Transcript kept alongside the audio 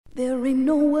There ain't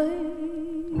no way.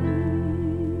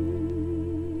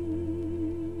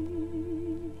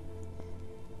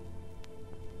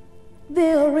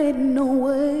 There ain't no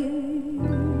way.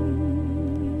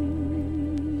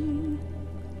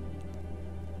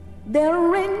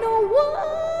 There ain't no way,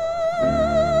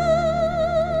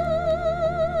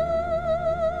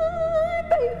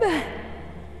 baby.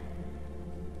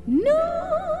 No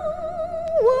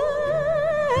way.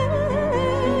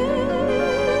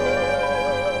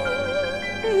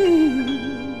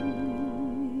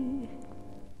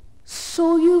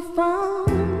 So you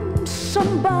found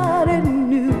somebody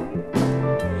new,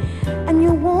 and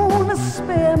you wanna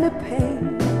spare me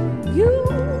pain. You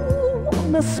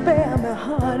wanna spare me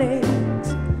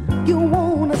heartaches. You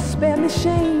wanna spare me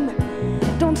shame.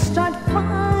 Don't start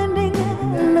finding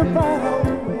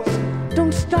alibis.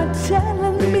 Don't start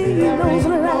telling me those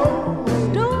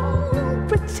lies. Don't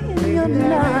pretend you're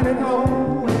not at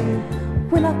home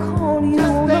when I call you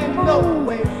on the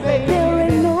phone.